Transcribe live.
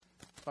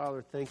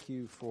Father, thank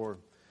you for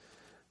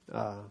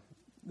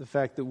the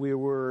fact that we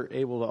were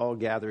able to all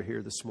gather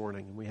here this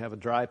morning. We have a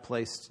dry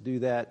place to do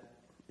that,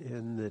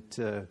 and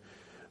that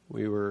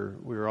we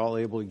were all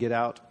able to get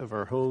out of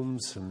our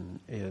homes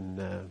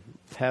and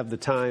have the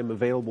time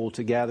available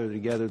to gather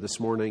together this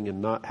morning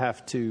and not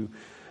have to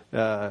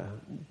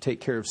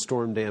take care of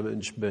storm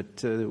damage,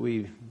 but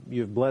you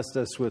have blessed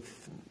us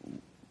with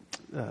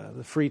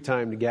the free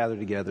time to gather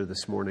together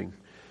this morning.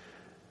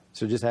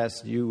 So just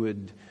ask that you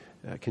would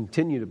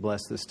continue to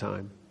bless this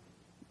time,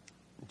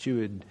 that you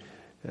would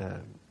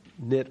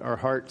knit our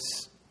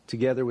hearts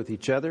together with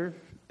each other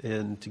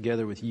and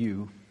together with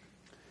you,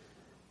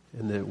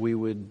 and that we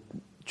would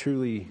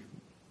truly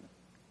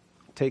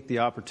take the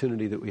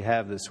opportunity that we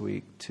have this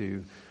week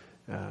to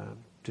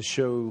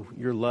show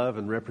your love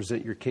and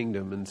represent your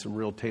kingdom in some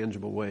real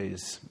tangible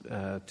ways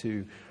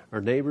to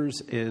our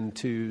neighbors and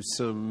to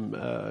some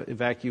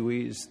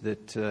evacuees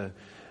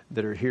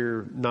that are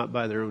here not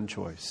by their own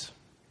choice.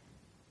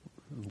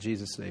 In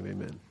Jesus' name,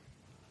 amen.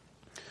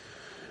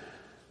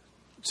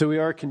 So we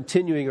are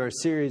continuing our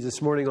series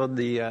this morning on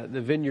the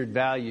vineyard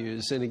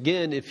values. And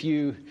again, if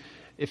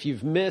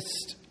you've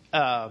missed,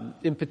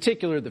 in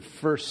particular, the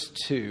first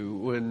two,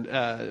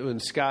 when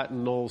Scott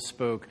and Noel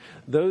spoke,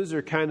 those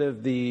are kind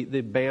of the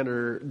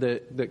banner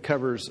that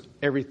covers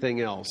everything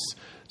else.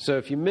 So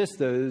if you missed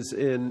those,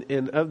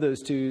 and of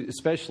those two,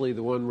 especially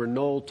the one where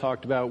Noel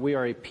talked about, we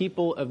are a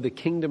people of the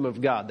kingdom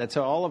of God. That's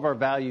how all of our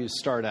values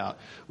start out.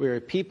 We are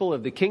a people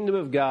of the kingdom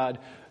of God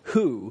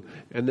who,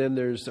 and then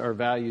there's our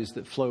values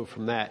that flow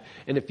from that.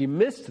 And if you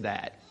missed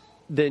that,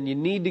 then you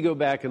need to go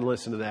back and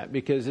listen to that,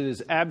 because it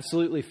is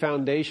absolutely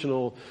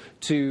foundational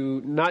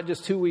to not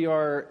just who we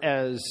are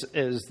as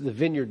the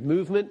Vineyard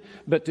movement,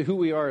 but to who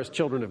we are as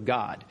children of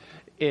God.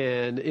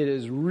 And it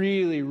is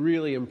really,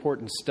 really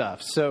important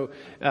stuff. So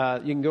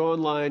you can go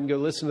online, go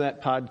listen to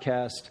that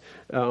podcast.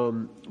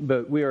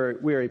 But we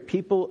are a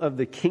people of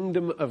the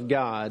kingdom of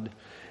God.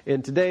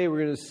 And today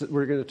we're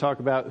going to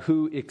talk about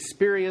who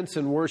experience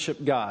and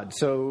worship God.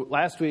 So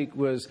last week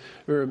was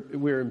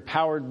we're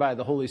empowered by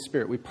the Holy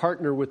Spirit. We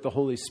partner with the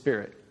Holy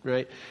Spirit,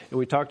 right? And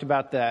we talked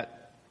about that.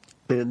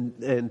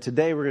 And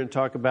today we're going to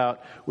talk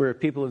about we're a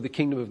people of the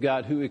kingdom of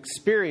God who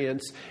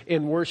experience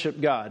and worship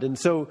God. And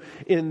so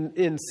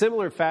in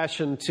similar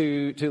fashion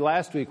to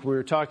last week, we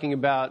were talking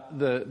about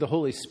the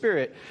Holy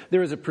Spirit.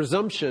 There is a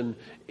presumption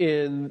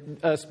in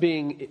us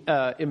being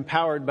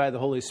empowered by the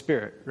Holy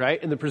Spirit,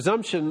 right? And the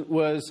presumption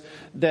was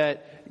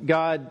that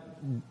God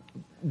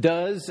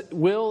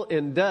will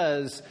and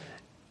does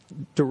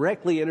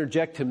directly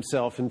interject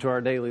himself into our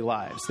daily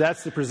lives.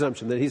 That's the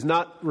presumption, that he's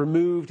not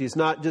removed. He's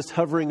not just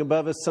hovering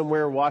above us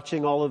somewhere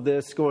watching all of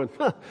this going,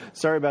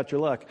 sorry about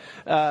your luck.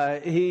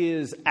 He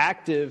is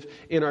active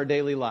in our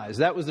daily lives.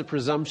 That was the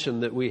presumption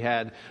that we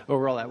had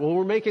over all that. Well,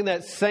 we're making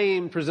that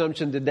same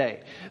presumption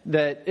today,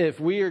 that if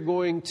we are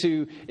going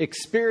to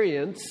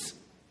experience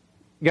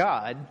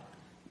God,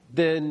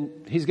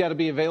 then he's got to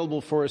be available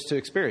for us to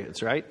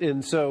experience, right?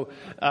 And so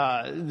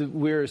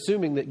we're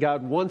assuming that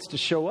God wants to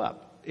show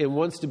up and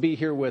wants to be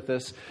here with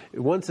us. It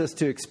wants us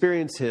to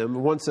experience him,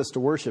 wants us to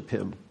worship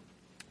him.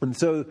 And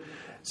so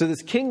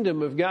this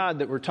kingdom of God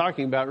that we're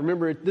talking about,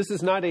 remember, this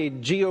is not a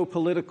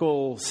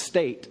geopolitical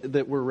state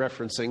that we're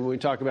referencing when we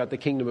talk about the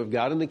kingdom of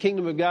God. And the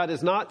kingdom of God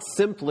is not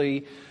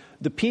simply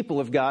the people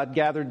of God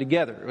gathered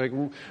together.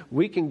 Like,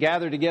 we can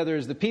gather together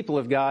as the people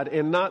of God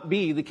and not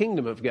be the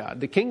kingdom of God.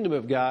 The kingdom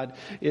of God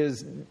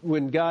is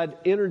when God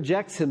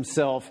interjects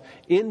himself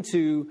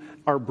into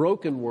our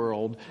broken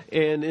world,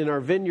 and in our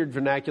Vineyard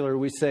vernacular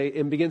we say,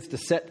 and begins to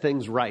set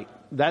things right.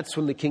 That's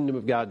when the kingdom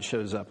of God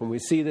shows up. And we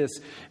see this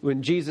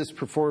when Jesus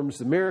performs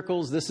the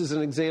miracles. This is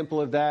an example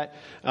of that.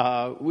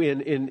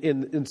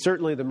 And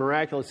certainly the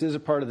miraculous is a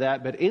part of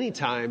that. But any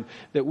time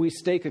that we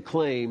stake a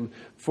claim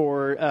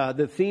for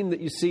the theme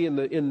that you see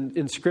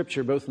in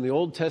Scripture, both in the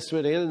Old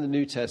Testament and in the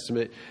New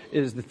Testament,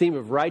 is the theme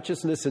of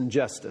righteousness and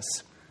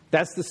justice.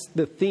 That's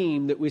the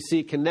theme that we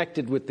see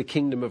connected with the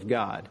kingdom of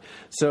God.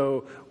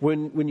 So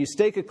when you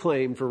stake a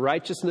claim for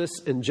righteousness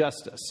and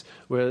justice,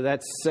 whether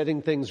that's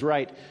setting things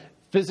right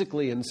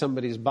physically in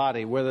somebody's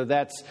body, whether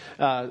that's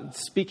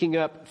speaking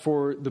up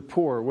for the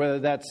poor, whether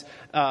that's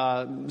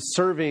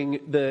serving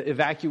the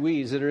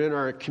evacuees that are in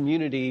our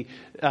community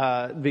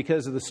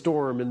because of the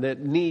storm and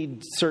that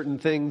need certain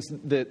things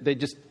that they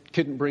just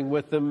couldn't bring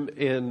with them,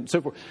 and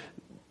so forth.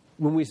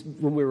 When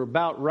we're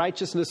about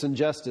righteousness and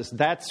justice,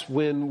 that's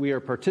when we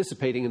are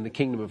participating in the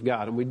kingdom of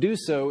God. And we do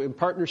so in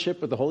partnership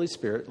with the Holy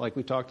Spirit, like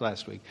we talked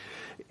last week.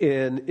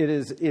 And it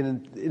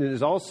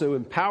is also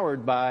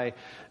empowered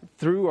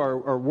through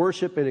our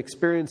worship and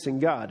experiencing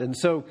God. And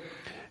so,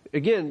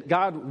 again,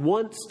 God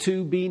wants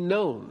to be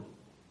known.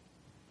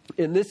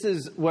 And this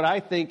is what I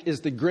think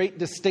is the great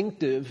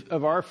distinctive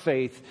of our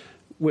faith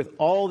with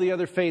all the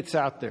other faiths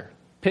out there.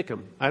 Pick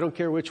them. I don't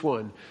care which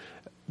one.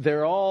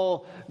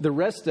 The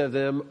rest of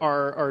them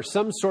are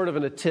some sort of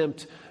an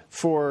attempt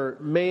for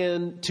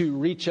man to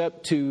reach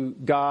up to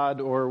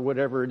God or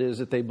whatever it is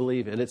that they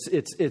believe in.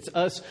 It's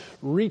us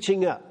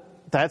reaching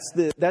up. That's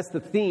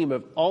the theme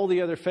of all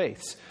the other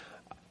faiths.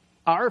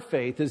 Our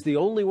faith is the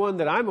only one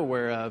that I'm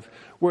aware of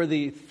where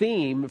the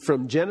theme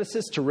from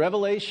Genesis to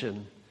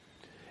Revelation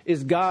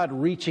is God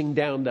reaching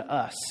down to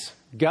us.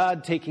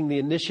 God taking the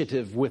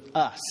initiative with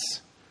us.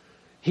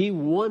 He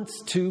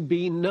wants to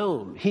be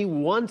known. He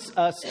wants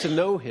us to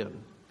know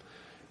Him.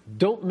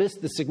 Don't miss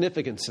the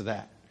significance of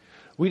that.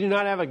 We do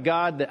not have a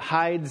God that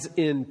hides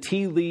in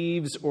tea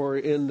leaves or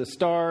in the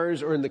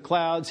stars or in the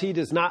clouds. He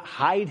does not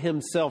hide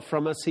Himself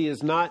from us. He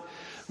is not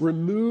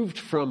removed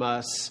from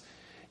us.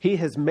 He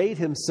has made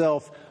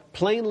Himself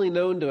plainly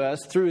known to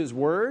us through His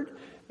Word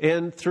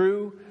and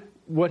through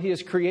what He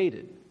has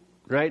created.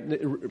 Right?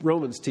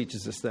 Romans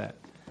teaches us that.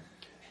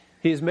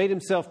 He has made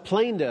Himself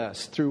plain to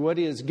us through what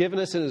He has given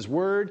us in His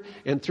Word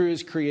and through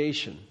His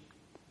creation.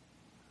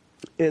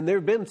 And there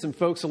have been some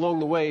folks along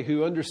the way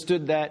who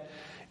understood that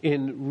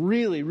in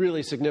really,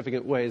 really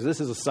significant ways.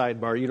 This is a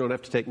sidebar. You don't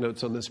have to take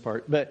notes on this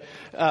part. But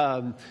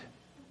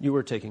you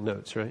were taking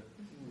notes, right?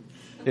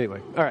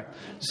 Anyway, all right.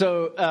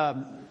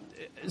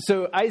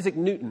 So Isaac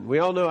Newton, we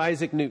all know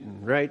Isaac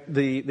Newton, right?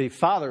 The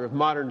father of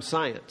modern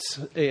science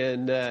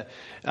and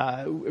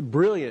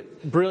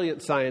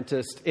brilliant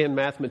scientist and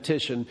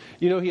mathematician.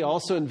 You know, he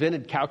also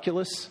invented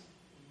calculus,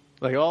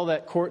 like all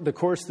that the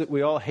course that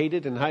we all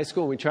hated in high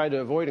school and we tried to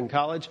avoid in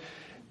college.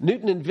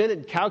 Newton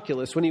invented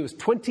calculus when he was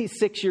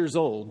 26 years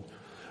old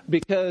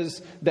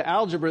because the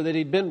algebra that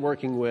he'd been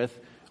working with,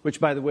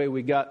 which, by the way,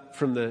 we got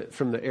from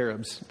the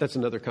Arabs. That's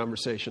another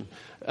conversation.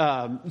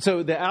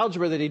 So the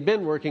algebra that he'd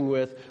been working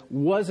with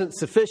wasn't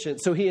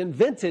sufficient. So he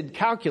invented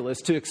calculus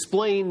to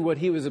explain what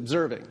he was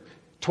observing.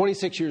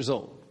 26 years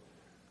old.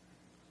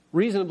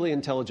 Reasonably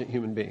intelligent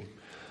human being.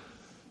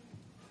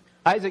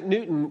 Isaac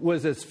Newton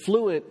was as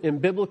fluent in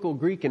biblical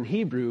Greek and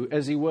Hebrew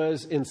as he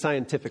was in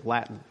scientific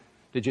Latin.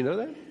 Did you know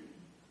that?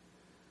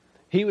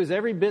 He was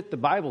every bit the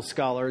Bible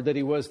scholar that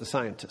he was the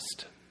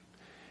scientist.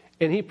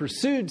 And he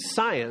pursued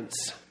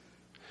science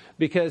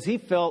because he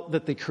felt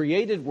that the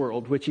created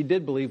world, which he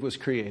did believe was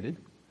created,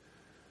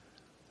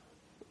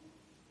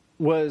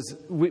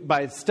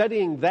 by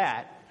studying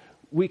that,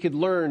 we could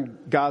learn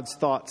God's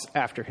thoughts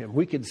after Him.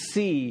 We could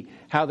see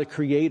how the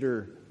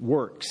Creator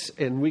works.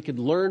 And we could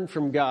learn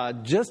from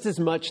God just as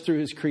much through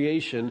His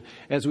creation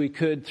as we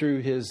could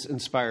through His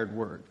inspired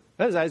Word.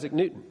 That is Isaac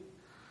Newton.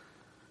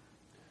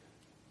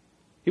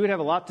 He would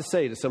have a lot to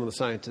say to some of the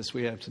scientists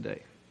we have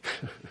today.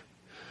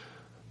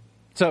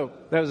 So,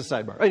 that was a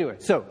sidebar. Anyway,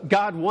 so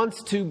God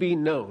wants to be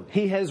known.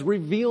 He has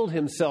revealed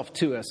Himself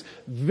to us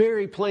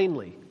very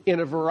plainly in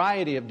a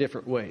variety of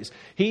different ways.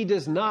 He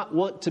does not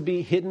want to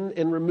be hidden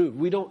and removed.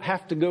 We don't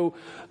have to go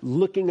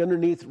looking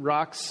underneath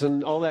rocks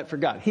and all that for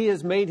God. He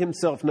has made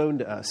Himself known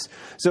to us.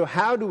 So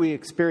how do we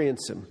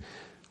experience Him?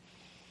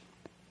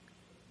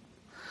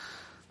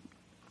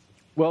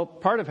 Well,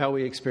 part of how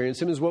we experience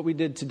Him is what we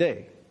did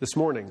today, this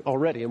morning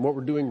already, and what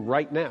we're doing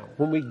right now.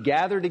 When we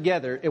gather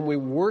together and we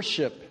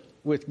worship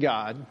with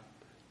God,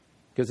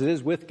 because it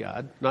is with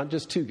God, not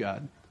just to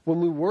God.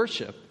 When we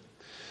worship,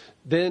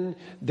 then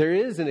there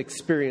is an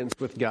experience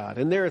with God.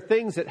 And there are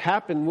things that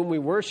happen when we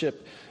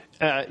worship,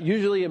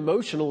 usually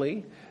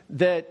emotionally,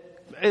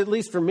 that, at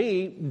least for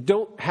me,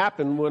 don't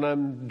happen when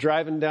I'm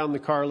driving down the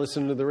car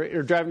listening to the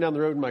or driving down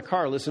the road in my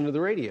car listening to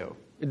the radio.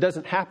 It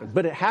doesn't happen.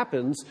 But it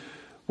happens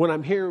when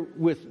I'm here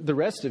with the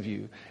rest of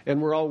you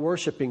and we're all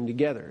worshiping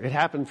together. It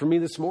happened for me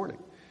this morning.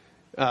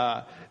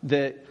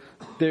 That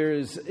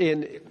there's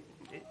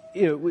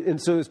and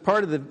so as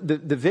part of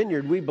the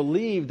vineyard, we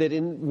believe that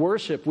in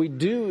worship we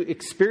do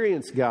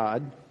experience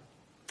God,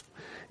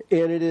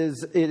 and it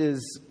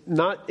is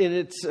not in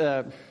its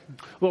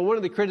one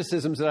of the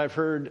criticisms that I've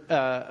heard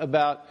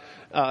about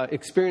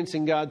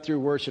experiencing God through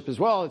worship as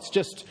well. It's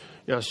just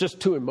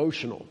too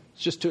emotional.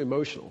 It's just too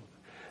emotional.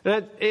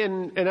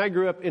 And I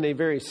grew up in a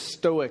very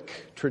stoic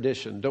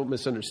tradition. Don't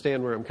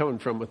misunderstand where I'm coming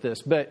from with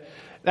this, but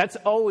that's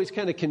always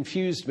kind of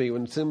confused me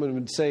when someone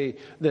would say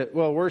that,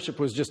 well, worship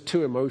was just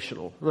too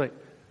emotional. I'm like,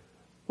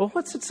 well,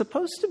 what's it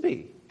supposed to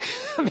be?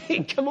 I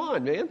mean, come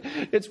on, man.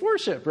 It's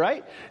worship,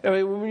 right? I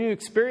mean, when you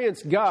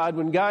experience God,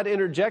 when God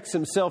interjects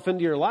Himself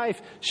into your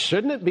life,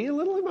 shouldn't it be a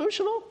little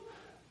emotional?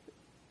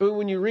 I mean,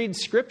 when you read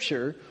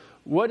Scripture,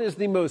 what is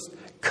the most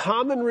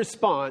common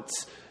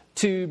response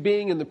to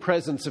being in the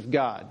presence of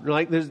God?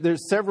 Like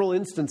there's several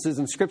instances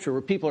in Scripture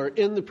where people are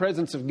in the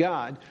presence of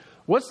God.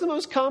 What's the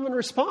most common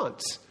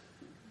response?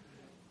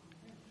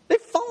 They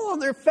fall on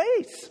their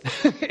face.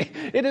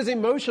 It is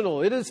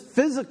emotional. It is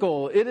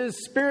physical. It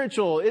is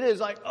spiritual. It is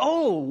like,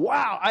 oh,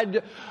 wow.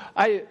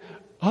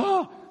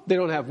 They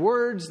don't have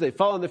words. They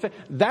fall on their face.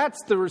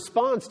 That's the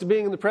response to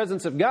being in the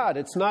presence of God.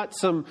 It's not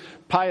some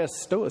pious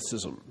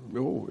stoicism.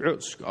 Oh,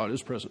 yes, God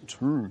is present.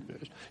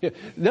 Yes. Yeah.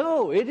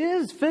 No, it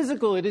is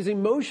physical. It is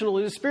emotional.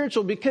 It is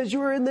spiritual because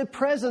you are in the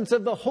presence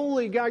of the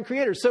holy God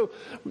Creator. So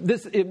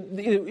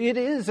it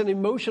is an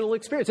emotional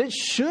experience. It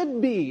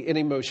should be an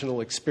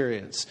emotional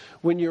experience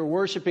when you're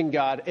worshiping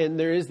God and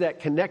there is that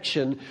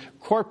connection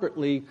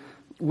corporately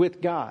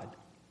with God.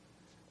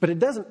 But it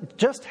doesn't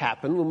just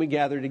happen when we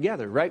gather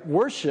together, right?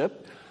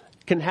 Worship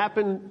can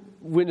happen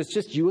when it's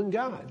just you and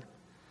God.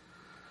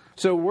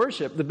 So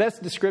worship, the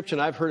best description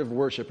I've heard of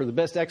worship, or the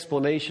best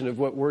explanation of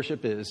what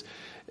worship is,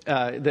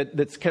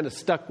 that's kind of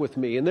stuck with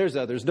me, and there's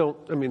others.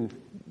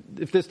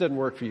 If this doesn't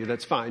work for you,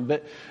 that's fine.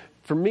 But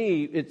for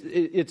me,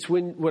 it's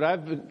when what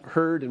I've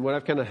heard and what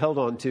I've kind of held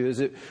on to is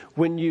that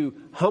when you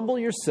humble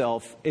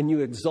yourself and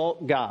you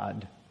exalt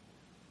God,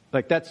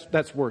 like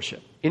that's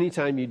worship.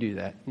 Anytime you do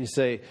that, you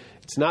say,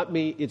 it's not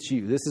me, it's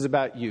you. This is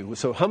about you.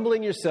 So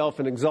humbling yourself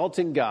and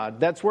exalting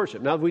God, that's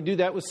worship. Now, we do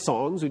that with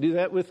songs. We do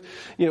that with,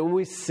 when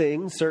we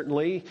sing,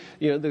 certainly.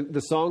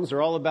 The songs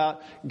are all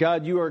about,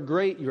 God, you are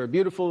great, you are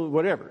beautiful,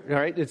 whatever. All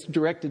right? It's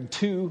directed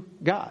to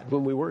God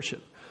when we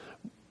worship.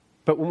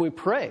 But when we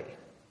pray,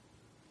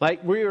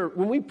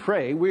 when we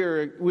pray, we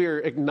are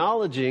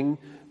acknowledging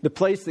the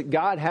place that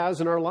God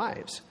has in our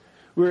lives.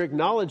 We're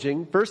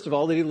acknowledging, first of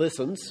all, that He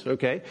listens,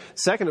 okay?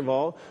 Second of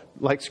all,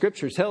 like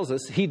Scripture tells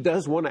us, He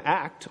does want to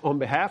act on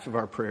behalf of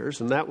our prayers,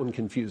 and that one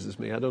confuses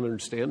me. I don't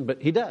understand,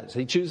 but He does.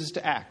 He chooses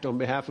to act on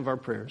behalf of our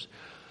prayers.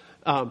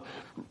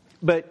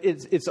 But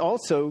it's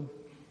also...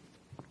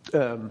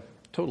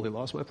 totally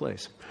lost my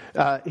place.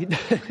 He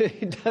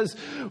does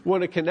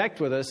want to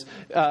connect with us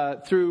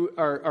through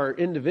our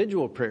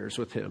individual prayers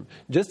with Him,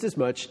 just as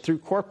much through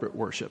corporate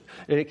worship.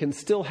 And it can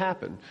still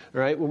happen,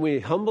 right? When we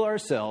humble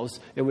ourselves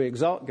and we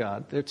exalt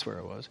God, that's where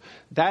I was,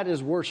 that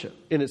is worship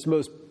in its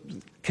most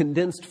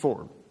condensed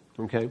form,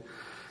 okay?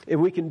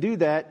 And we can do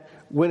that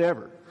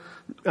whenever.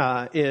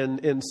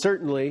 And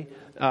certainly...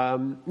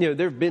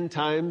 there have been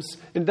times,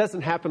 and it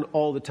doesn't happen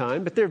all the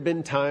time, but there have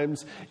been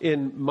times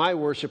in my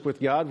worship with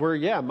God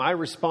where, my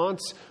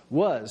response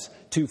was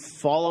to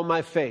fall on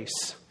my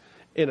face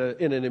in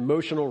an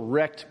emotional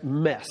wrecked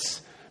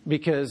mess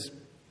because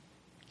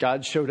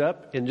God showed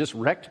up and just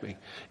wrecked me.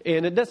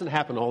 And it doesn't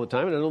happen all the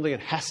time, and I don't think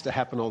it has to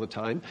happen all the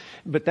time.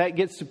 But that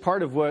gets to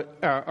part of what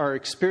our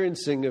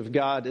experiencing of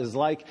God is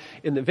like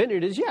in the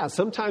vineyard is,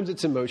 sometimes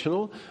it's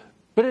emotional,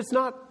 but it's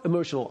not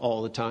emotional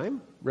all the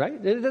time, right?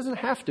 And it doesn't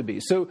have to be.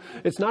 So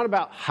it's not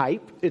about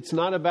hype. It's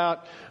not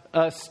about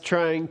us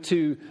trying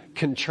to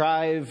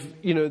contrive,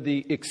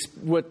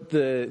 what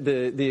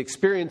the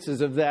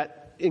experiences of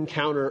that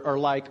encounter are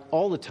like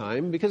all the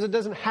time, because it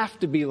doesn't have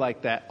to be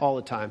like that all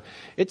the time.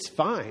 It's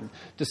fine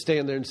to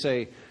stand there and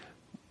say,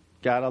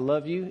 God, I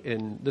love you,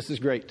 and this is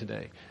great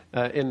today,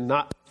 and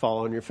not fall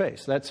on your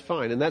face. That's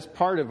fine. And that's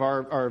part of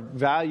our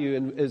value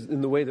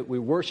in the way that we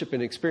worship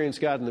and experience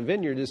God in the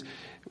vineyard is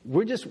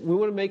we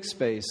want to make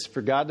space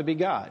for God to be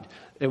God.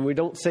 And we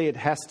don't say it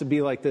has to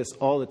be like this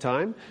all the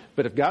time.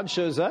 But if God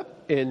shows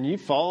up and you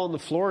fall on the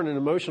floor in an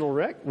emotional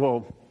wreck,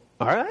 well,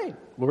 all right,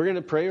 we're going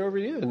to pray over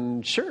you.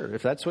 And sure,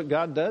 if that's what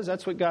God does,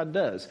 that's what God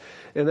does.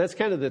 And that's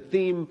kind of the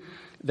theme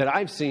that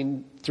I've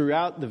seen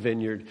throughout the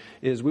vineyard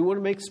is we want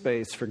to make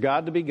space for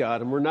God to be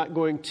God. And we're not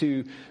going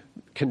to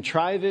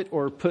contrive it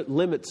or put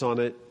limits on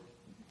it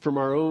from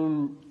our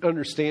own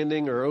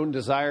understanding or our own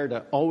desire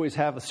to always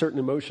have a certain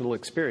emotional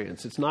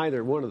experience. It's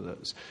neither one of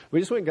those. We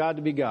just want God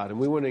to be God, and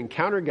we want to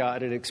encounter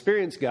God and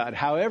experience God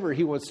however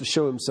He wants to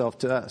show Himself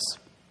to us.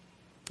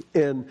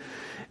 And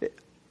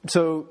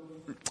so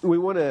we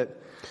want to,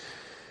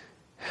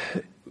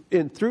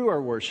 and through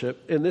our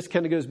worship, and this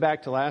kind of goes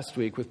back to last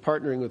week with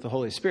partnering with the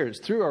Holy Spirit, it's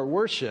through our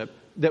worship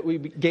that we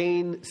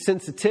gain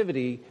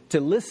sensitivity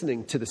to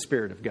listening to the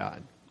Spirit of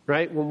God.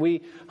 Right? When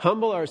we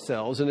humble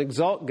ourselves and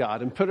exalt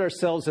God and put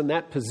ourselves in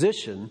that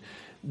position,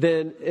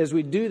 then as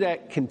we do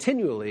that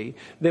continually,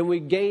 then we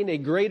gain a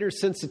greater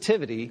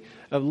sensitivity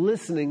of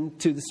listening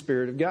to the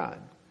Spirit of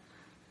God.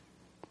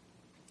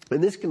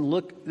 And this can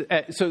look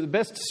at, so the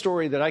best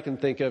story that I can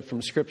think of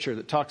from Scripture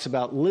that talks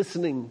about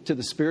listening to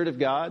the Spirit of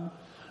God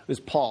is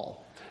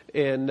Paul.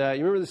 And you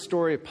remember the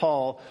story of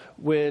Paul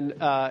when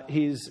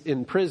he's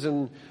in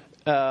prison,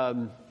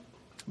 I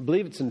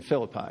believe it's in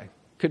Philippi.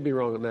 Could be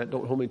wrong on that.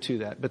 Don't hold me to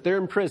that. But they're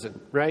in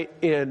prison, right?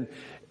 And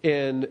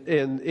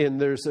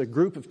there's a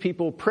group of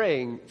people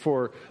praying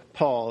for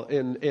Paul.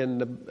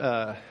 And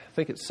I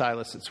think it's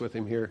Silas that's with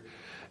him here.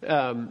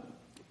 And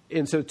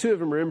so two of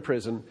them are in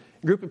prison.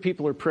 A group of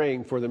people are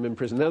praying for them in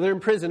prison. Now they're in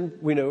prison,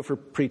 we know, for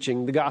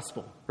preaching the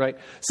gospel, right?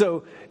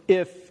 So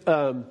if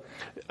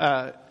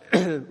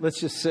let's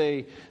just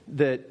say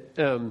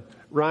that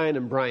Ryan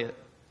and Bryant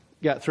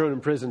got thrown in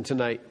prison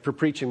tonight for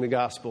preaching the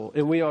gospel,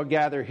 and we all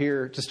gather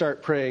here to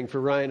start praying for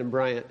Ryan and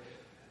Bryant,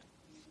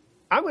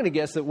 I'm going to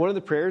guess that one of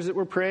the prayers that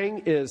we're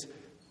praying is,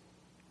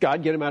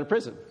 God, get him out of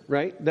prison,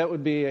 right? That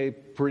would be a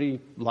pretty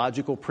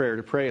logical prayer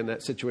to pray in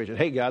that situation.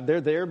 Hey, God,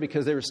 they're there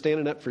because they were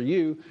standing up for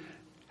you.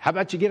 How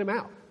about you get them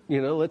out?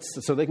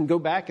 So they can go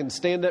back and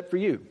stand up for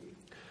you.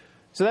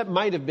 So that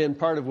might have been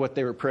part of what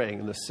they were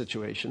praying in this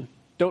situation.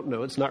 Don't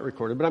know, it's not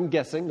recorded, but I'm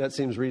guessing that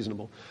seems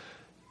reasonable.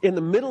 In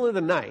the middle of the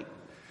night,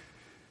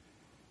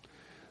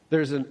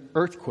 there's an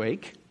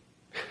earthquake.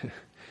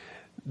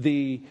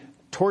 The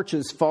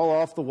torches fall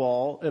off the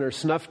wall and are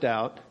snuffed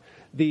out.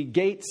 The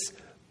gates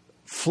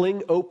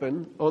fling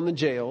open on the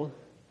jail,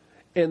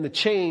 and the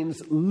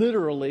chains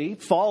literally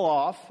fall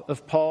off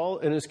of Paul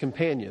and his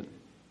companion.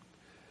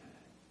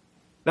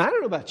 Now, I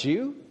don't know about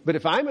you, but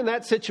if I'm in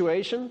that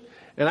situation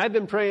And I've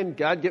been praying,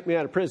 God, get me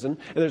out of prison.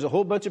 And there's a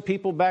whole bunch of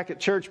people back at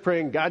church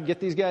praying, God,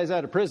 get these guys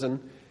out of prison.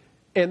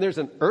 And there's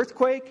an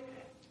earthquake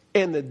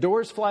and the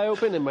doors fly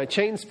open and my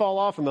chains fall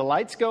off and the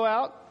lights go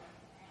out.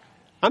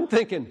 I'm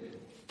thinking,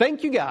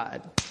 thank you,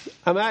 God.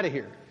 I'm out of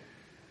here.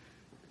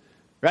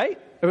 Right?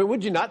 I mean,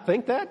 would you not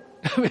think that?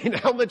 I mean,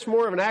 how much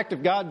more of an act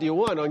of God do you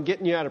want on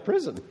getting you out of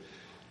prison?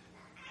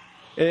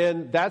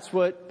 And that's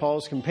what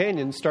Paul's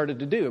companions started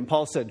to do. And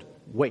Paul said,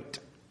 wait.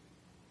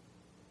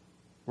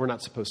 We're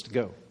not supposed to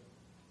go.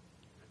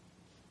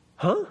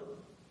 Huh?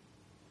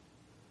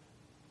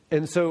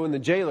 And so when the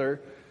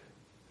jailer,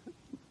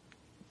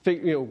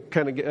 he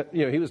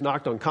was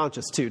knocked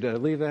unconscious too. Did I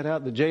leave that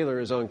out? The jailer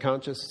is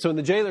unconscious. So when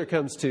the jailer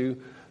comes to,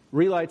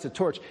 relights a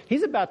torch,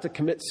 he's about to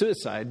commit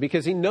suicide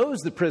because he knows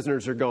the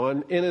prisoners are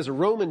gone. And as a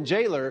Roman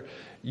jailer,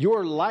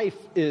 your life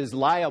is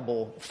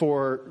liable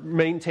for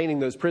maintaining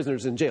those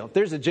prisoners in jail. If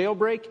there's a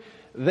jailbreak,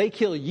 they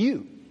kill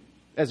you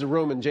as a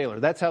Roman jailer.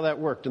 That's how that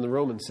worked in the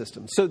Roman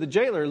system. So the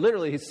jailer,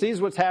 literally, he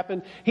sees what's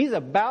happened. He's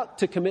about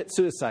to commit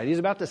suicide. He's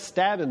about to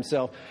stab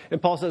himself.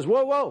 And Paul says,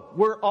 whoa,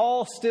 we're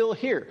all still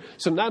here.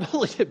 So not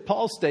only did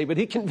Paul stay, but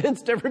he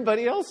convinced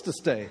everybody else to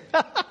stay.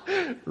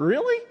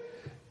 Really?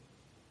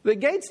 The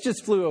gates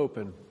just flew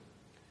open.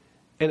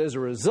 And as a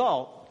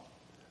result,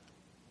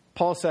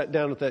 Paul sat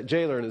down with that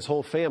jailer and his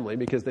whole family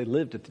because they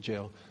lived at the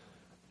jail.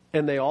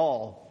 And they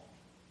all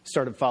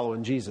started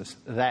following Jesus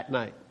that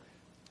night.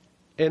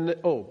 And,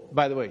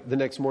 by the way, the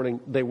next morning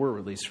they were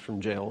released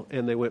from jail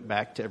and they went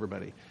back to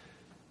everybody.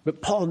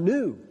 But Paul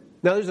knew.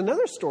 Now there's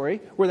another story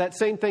where that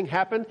same thing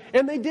happened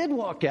and they did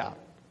walk out.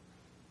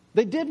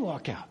 They did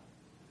walk out.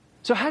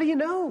 So how do you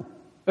know?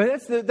 I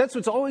mean, that's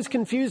what's always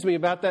confused me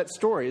about that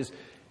story is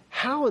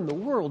how in the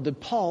world did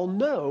Paul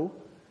know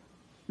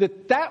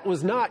that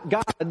was not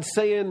God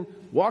saying,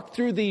 walk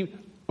through the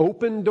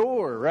open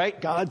door,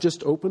 right? God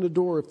just opened a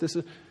door if this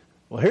is...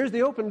 Well, here's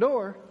the open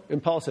door.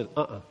 And Paul said,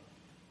 Are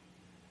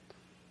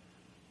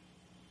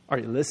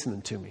you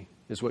listening to me?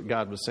 Is what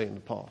God was saying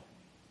to Paul.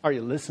 Are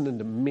you listening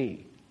to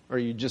me? Or are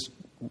you just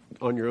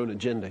on your own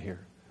agenda here?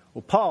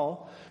 Well,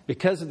 Paul,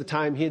 because of the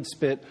time he had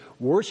spent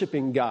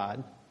worshiping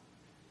God,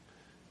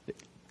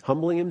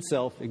 humbling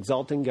himself,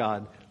 exalting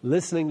God,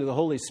 listening to the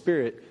Holy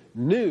Spirit,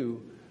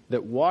 knew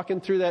that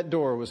walking through that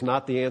door was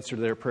not the answer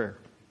to their prayer.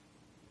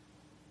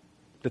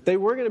 That they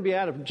were going to be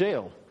out of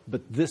jail,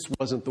 but this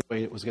wasn't the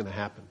way it was going to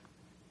happen.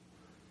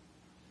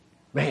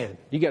 Man,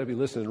 you got to be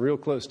listening real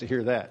close to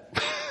hear that.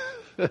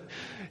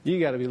 You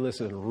got to be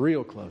listening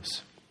real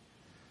close.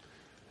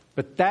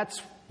 But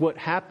that's what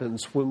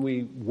happens when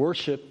we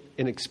worship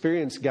and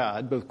experience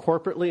God, both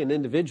corporately and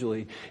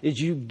individually, is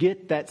you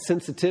get that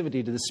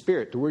sensitivity to the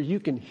Spirit, to where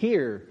you can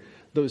hear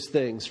those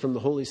things from the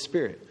Holy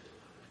Spirit.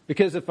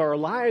 Because if our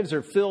lives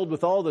are filled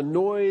with all the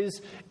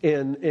noise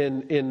and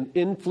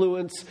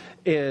influence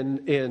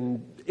and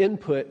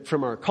input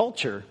from our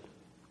culture,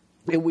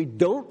 and we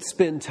don't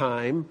spend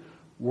time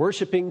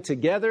worshiping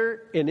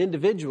together and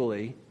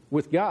individually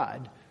with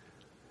God,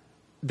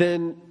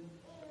 then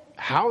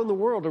how in the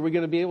world are we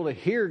going to be able to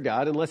hear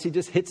God unless he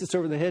just hits us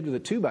over the head with a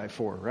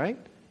 2x4, right?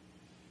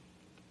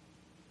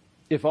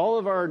 If all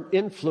of our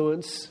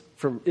influence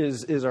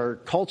is our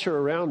culture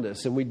around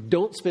us and we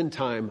don't spend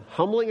time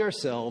humbling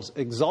ourselves,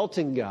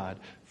 exalting God,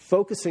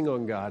 focusing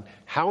on God,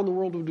 how in the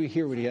world would we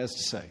hear what he has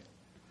to say?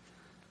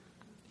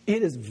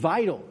 It is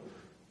vital,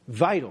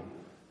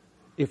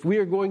 if we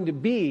are going to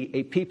be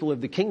a people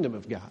of the kingdom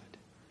of God,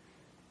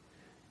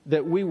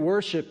 that we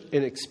worship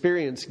and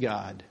experience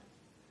God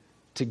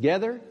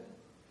together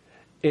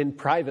and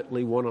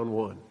privately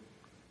one-on-one.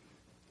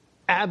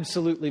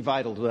 Absolutely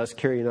vital to us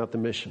carrying out the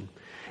mission.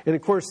 And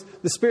of course,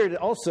 the Spirit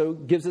also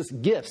gives us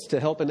gifts to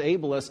help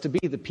enable us to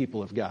be the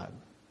people of God,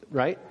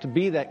 right? To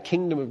be that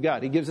kingdom of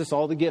God. He gives us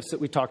all the gifts that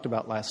we talked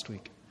about last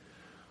week.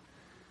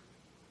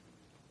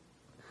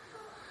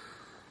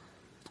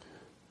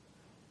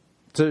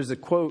 So there's a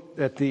quote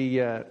at the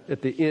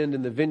end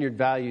in the Vineyard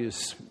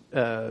Values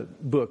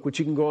book, which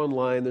you can go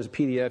online. There's a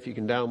PDF. You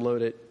can download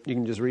it. You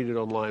can just read it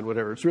online,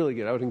 whatever. It's really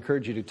good. I would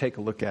encourage you to take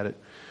a look at it.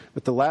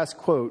 But the last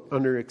quote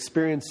under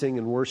experiencing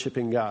and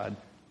worshiping God: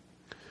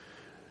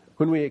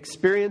 when we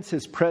experience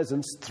his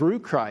presence through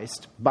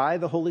Christ by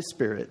the Holy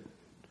Spirit,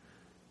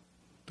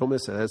 don't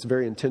miss that. That's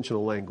very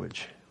intentional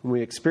language. When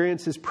we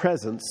experience his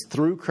presence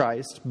through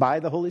Christ by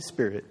the Holy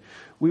Spirit,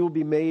 we will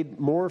be made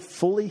more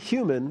fully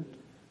human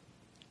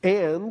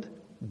and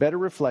better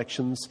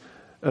reflections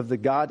of the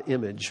God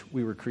image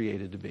we were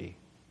created to be.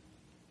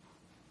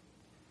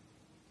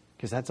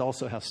 Because that's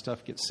also how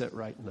stuff gets set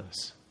right in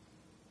us.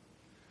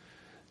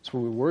 It's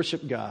when we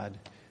worship God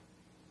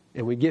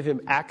and we give him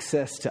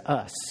access to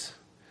us,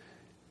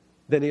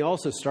 then he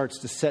also starts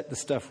to set the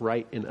stuff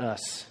right in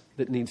us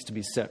that needs to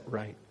be set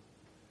right.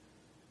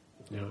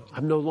 You know,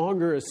 I'm no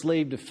longer a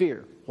slave to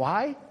fear.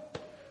 Why?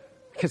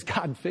 Because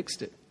God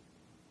fixed it.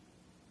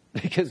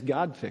 Because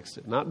God fixed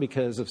it, not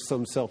because of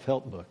some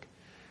self-help book.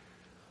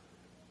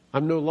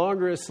 I'm no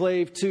longer a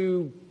slave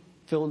to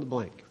fill in the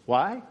blank.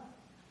 Why?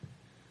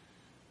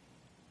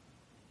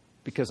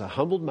 Because I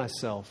humbled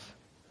myself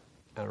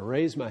and I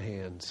raised my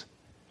hands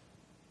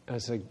I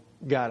say,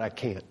 God, I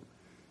can't.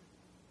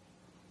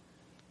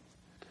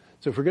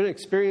 So if we're going to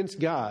experience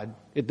God,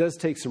 it does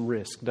take some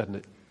risk, doesn't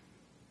it?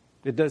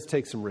 It does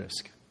take some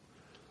risk.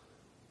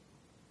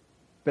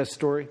 Best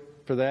story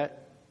for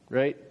that,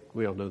 right?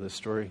 We all know this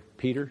story.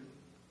 Peter,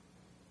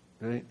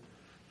 right?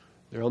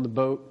 They're on the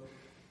boat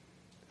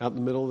out in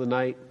the middle of the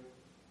night.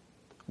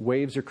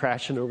 Waves are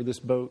crashing over this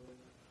boat.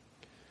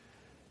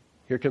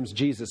 Here comes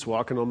Jesus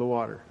walking on the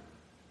water.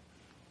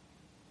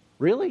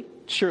 Really?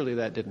 Surely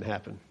that didn't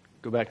happen.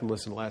 Go back and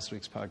listen to last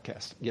week's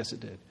podcast. Yes, it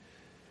did.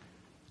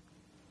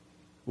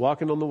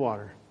 Walking on the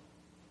water.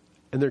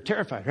 And they're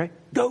terrified, right?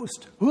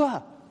 Ghost!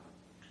 Wah!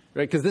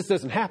 Right? Because this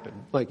doesn't happen.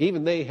 Like,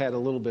 even they had a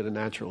little bit of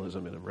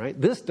naturalism in them, right?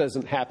 This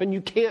doesn't happen.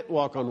 You can't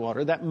walk on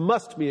water. That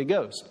must be a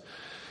ghost.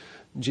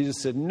 And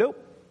Jesus said, nope.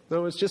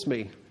 No, it's just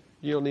me.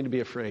 You don't need to be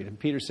afraid. And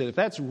Peter said, if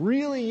that's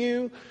really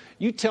you,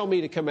 you tell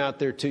me to come out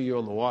there to you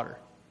on the water.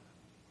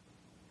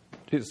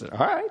 Jesus said,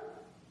 all right,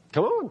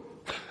 come on.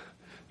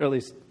 Or at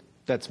least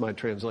that's my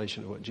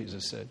translation of what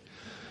Jesus said.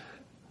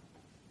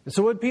 And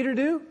so what did Peter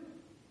do?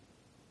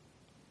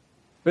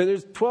 But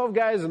there's 12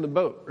 guys in the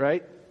boat,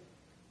 right?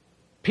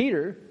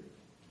 Peter,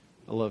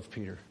 I love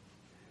Peter.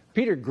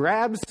 Peter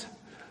grabs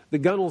the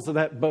gunnels of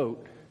that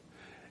boat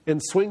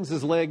and swings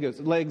his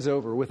legs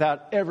over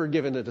without ever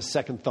giving it a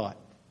second thought.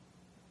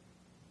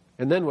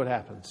 And then what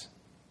happens?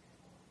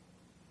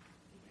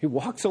 He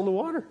walks on the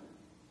water.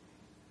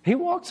 He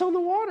walks on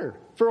the water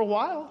for a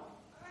while.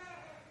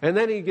 And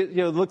then he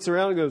looks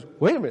around and goes,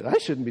 wait a minute, I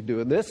shouldn't be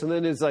doing this. And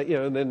then it's like,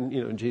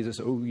 Jesus,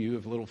 oh, you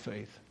have little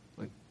faith.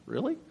 Like,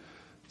 really?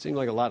 It seemed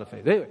like a lot of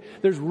faith. Anyway,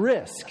 there's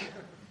risk.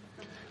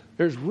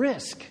 There's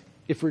risk.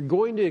 If we're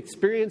going to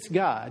experience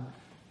God,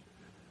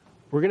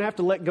 we're going to have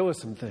to let go of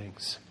some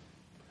things.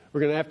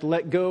 We're going to have to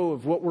let go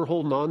of what we're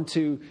holding on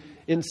to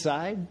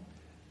inside.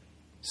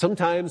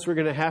 Sometimes we're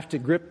going to have to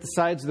grip the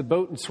sides of the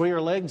boat and swing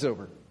our legs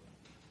over.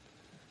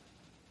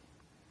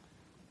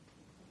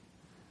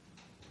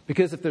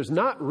 Because if there's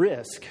not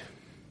risk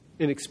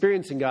in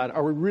experiencing God,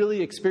 are we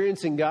really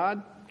experiencing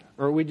God?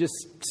 Or are we just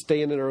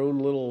staying in our own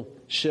little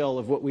shell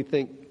of what we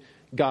think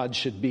God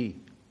should be?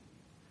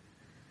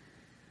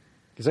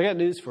 Because I got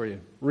news for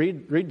you.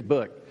 Read the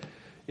book.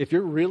 If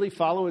you're really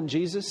following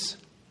Jesus,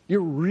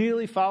 you're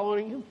really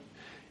following Him,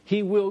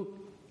 He will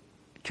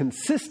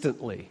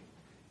consistently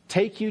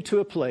take you to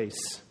a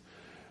place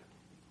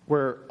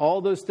where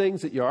all those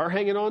things that you are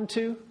hanging on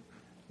to,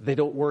 they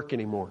don't work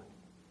anymore.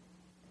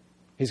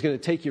 He's going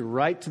to take you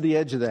right to the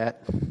edge of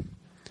that.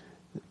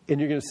 And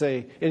you're going to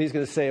say, and He's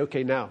going to say,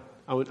 okay, now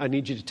I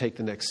need you to take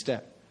the next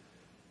step.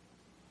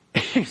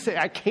 You say,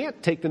 I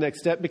can't take the next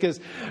step because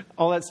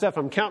all that stuff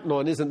I'm counting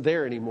on isn't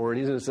there anymore. And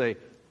He's going to say,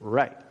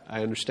 right,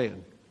 I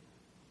understand.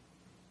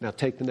 Now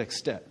take the next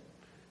step.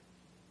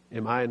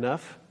 Am I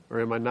enough or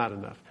am I not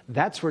enough?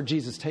 That's where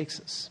Jesus takes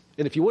us.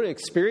 And if you want to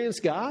experience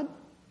God,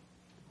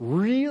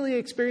 really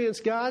experience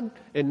God,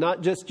 and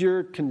not just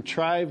your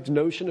contrived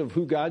notion of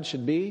who God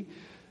should be,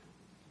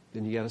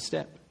 then you got to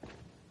step.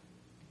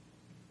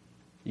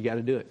 You got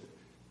to do it.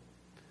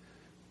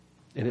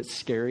 And it's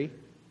scary.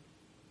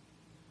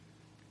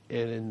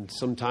 And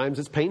sometimes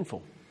it's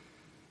painful.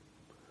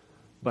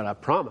 But I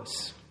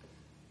promise,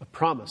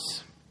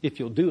 if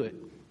you'll do it,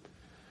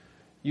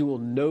 you will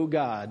know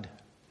God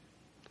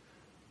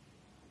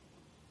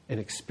and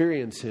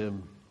experience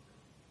Him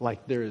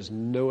like there is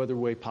no other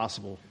way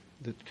possible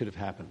that could have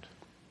happened.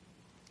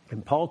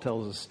 And Paul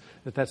tells us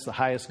that that's the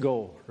highest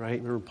goal,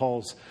 right? Remember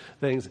Paul's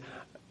things.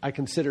 I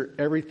consider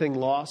everything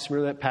lost.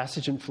 Remember that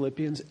passage in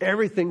Philippians?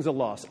 Everything's a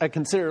loss. I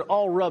consider it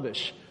all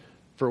rubbish.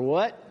 For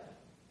what?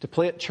 To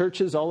plant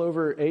churches all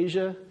over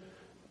Asia?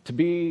 To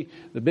be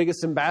the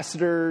biggest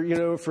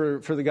ambassador,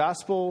 for the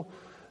gospel?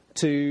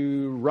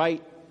 To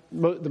write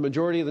the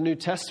majority of the New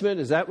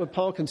Testament? Is that what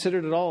Paul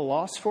considered it all a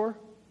loss for?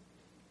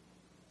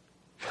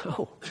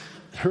 No.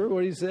 Remember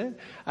what he said?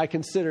 I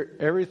consider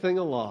everything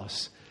a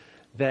loss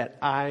that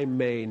I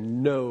may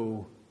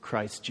know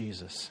Christ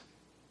Jesus.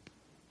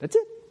 That's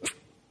it.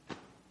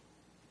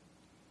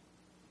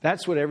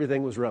 That's what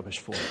everything was rubbish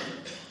for.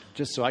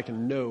 Just so I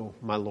can know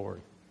my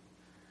Lord.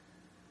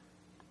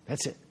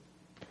 That's it.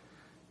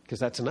 Because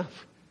that's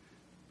enough.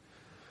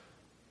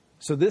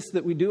 So this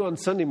that we do on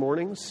Sunday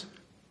mornings,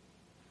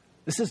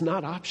 this is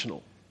not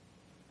optional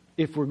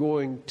if we're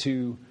going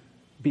to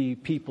be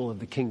people of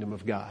the kingdom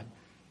of God.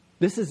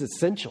 This is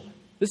essential.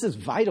 This is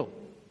vital.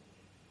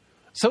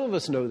 Some of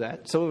us know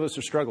that. Some of us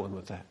are struggling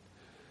with that.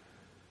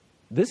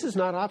 This is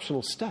not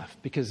optional stuff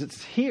because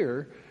it's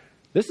here.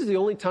 This is the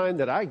only time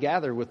that I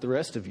gather with the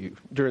rest of you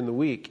during the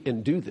week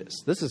and do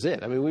this. This is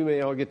it. I mean, we may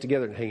all get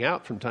together and hang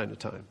out from time to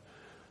time.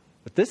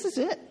 But this is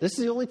it. This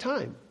is the only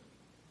time.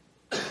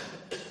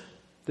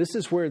 This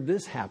is where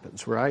this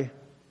happens, where I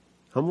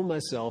humble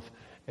myself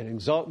and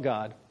exalt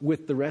God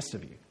with the rest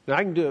of you. Now,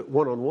 I can do it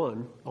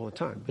one-on-one all the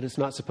time, but it's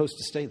not supposed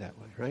to stay that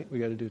way, right? We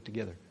got to do it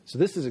together. So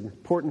this is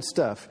important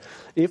stuff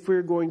if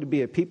we're going to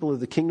be a people of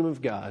the kingdom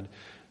of God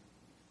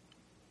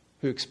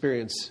who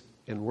experience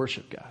and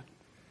worship God.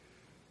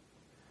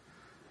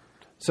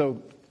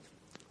 So,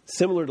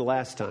 similar to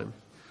last time,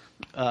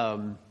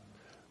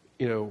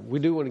 we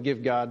do want to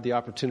give God the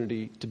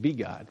opportunity to be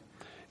God.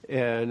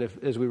 And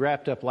as we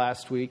wrapped up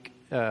last week,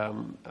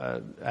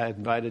 I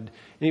invited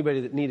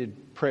anybody that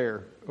needed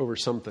prayer over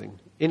something,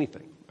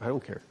 anything, I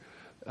don't care,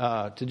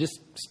 to just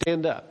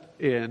stand up.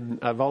 And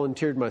I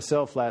volunteered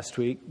myself last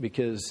week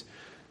because,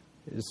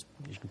 as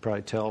you can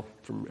probably tell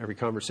from every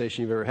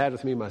conversation you've ever had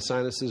with me, my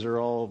sinuses are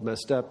all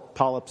messed up,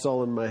 polyps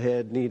all in my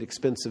head, need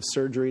expensive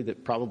surgery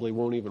that probably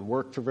won't even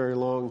work for very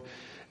long.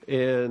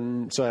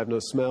 And so I have no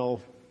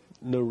smell,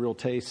 no real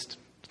taste.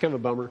 It's kind of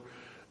a bummer,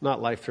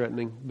 not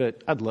life-threatening,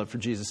 but I'd love for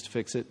Jesus to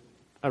fix it.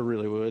 I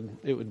really would.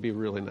 It would be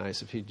really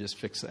nice if he'd just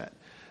fix that.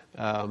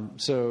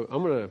 So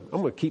I'm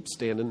gonna keep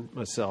standing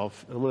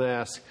myself. I'm gonna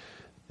ask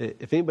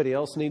if anybody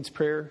else needs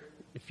prayer.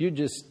 If you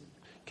just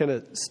kind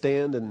of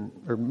stand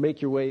or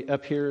make your way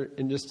up here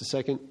in just a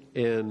second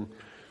and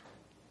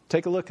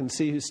take a look and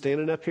see who's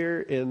standing up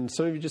here. And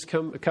some of you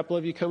a couple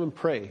of you come and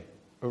pray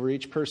over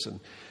each person.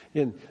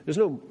 And there's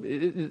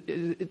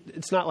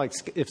it's not like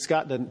if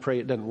Scott doesn't pray,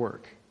 it doesn't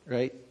work,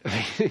 right?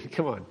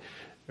 Come on,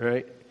 all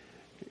right?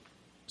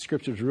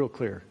 Scripture's real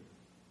clear.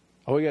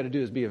 All we got to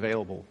do is be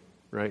available,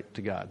 right,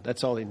 to God.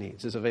 That's all he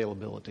needs is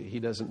availability. He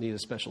doesn't need a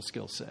special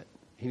skill set.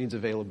 He needs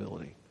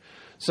availability.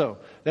 So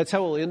that's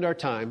how we'll end our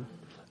time.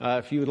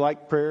 If you would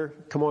like prayer,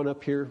 come on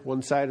up here,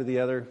 one side or the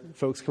other.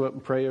 Folks come up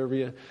and pray over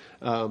you.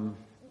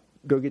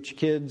 Go get your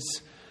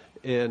kids,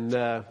 and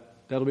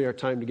that'll be our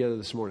time together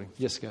this morning.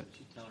 Yes, Scott? Could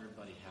you tell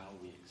everybody how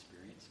we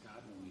experience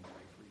God when we pray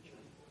for each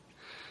other?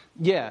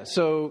 Yeah,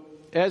 so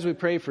as we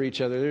pray for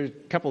each other, there's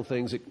a couple of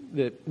things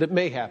that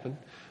may happen.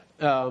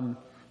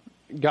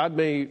 God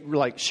may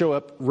show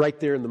up right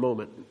there in the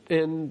moment,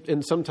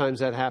 and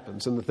sometimes that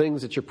happens. And the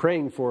things that you're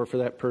praying for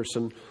that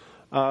person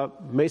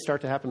may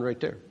start to happen right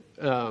there.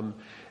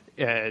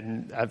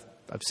 And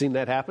I've seen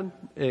that happen,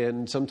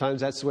 and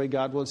sometimes that's the way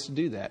God wants to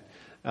do that.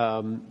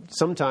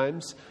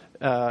 Sometimes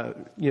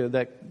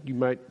that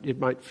it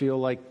might feel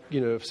like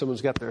if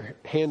someone's got their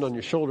hand on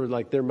your shoulder,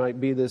 like there might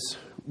be this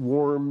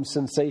warm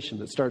sensation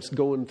that starts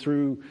going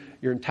through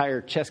your entire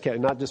chest cavity,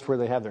 not just where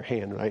they have their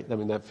hand, right? I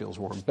mean, that feels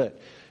warm, but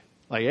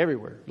like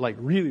everywhere, like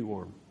really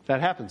warm.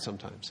 That happens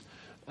sometimes.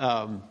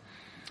 And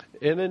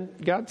then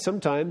God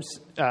sometimes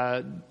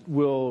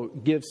will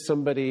give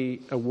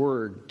somebody a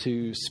word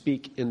to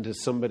speak into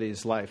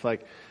somebody's life.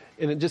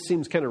 And it just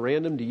seems kind of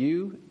random to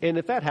you. And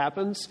if that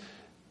happens,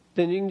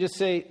 then you can just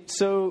say,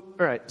 all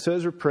right, so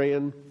as we're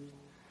praying,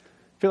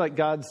 I feel like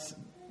God's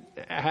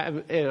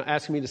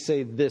asking me to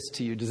say this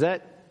to you. Does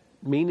that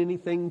mean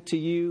anything to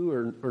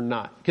you or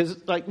not? Because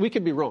we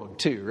could be wrong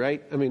too,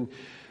 right? I mean,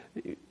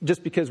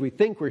 just because we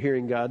think we're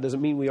hearing God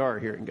doesn't mean we are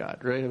hearing God,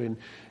 right? I mean,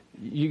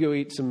 you go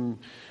eat some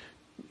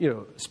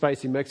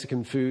spicy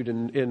Mexican food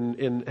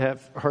and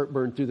have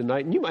heartburn through the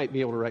night, and you might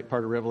be able to write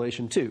part of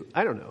Revelation too.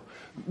 I don't know,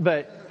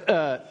 but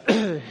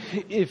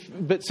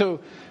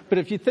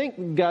if you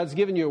think God's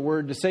given you a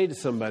word to say to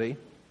somebody,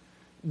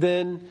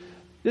 then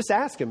just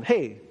ask him,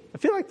 hey, I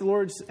feel like the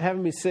Lord's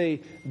having me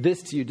say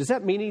this to you. Does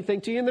that mean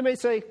anything to you? And they may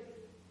say,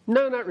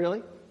 no, not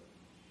really.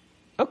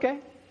 Okay.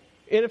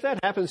 And if that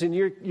happens and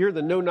you're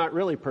the no, not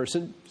really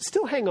person,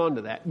 still hang on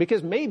to that,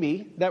 because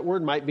maybe that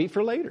word might be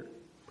for later.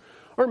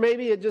 Or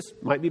maybe it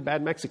just might be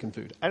bad Mexican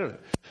food. I don't know.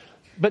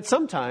 But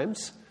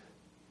sometimes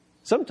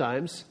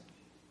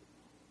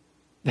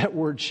that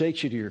word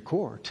shakes you to your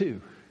core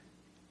too.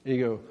 And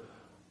you go,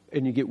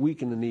 and you get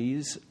weak in the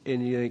knees,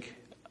 and you think,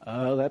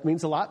 oh, that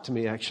means a lot to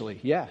me, actually.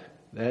 Yeah,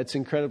 that's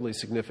incredibly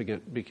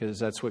significant, because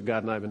that's what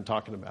God and I have been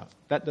talking about.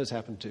 That does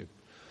happen too.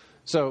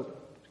 So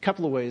a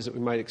couple of ways that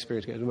we might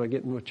experience God. Am I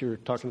getting what you're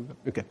talking about?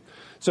 Okay.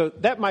 So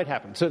that might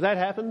happen. So if that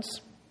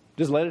happens,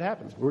 just let it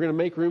happen. We're going to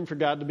make room for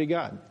God to be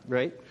God,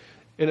 right?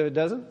 And if it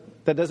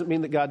doesn't, that doesn't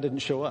mean that God didn't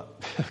show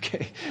up.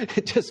 Okay.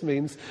 It just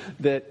means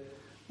that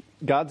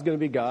God's going to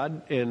be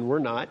God and we're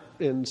not.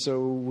 And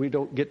so we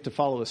don't get to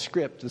follow a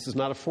script. This is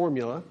not a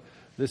formula.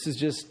 This is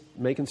just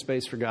making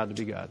space for God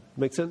to be God.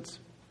 Make sense?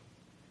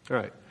 All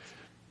right.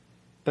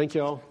 Thank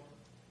you all.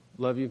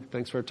 Love you.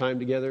 Thanks for our time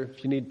together.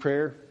 If you need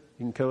prayer,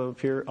 you can come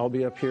up here. I'll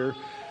be up here.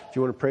 If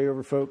you want to pray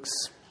over folks,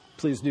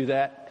 please do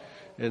that.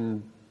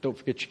 And don't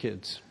forget your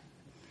kids.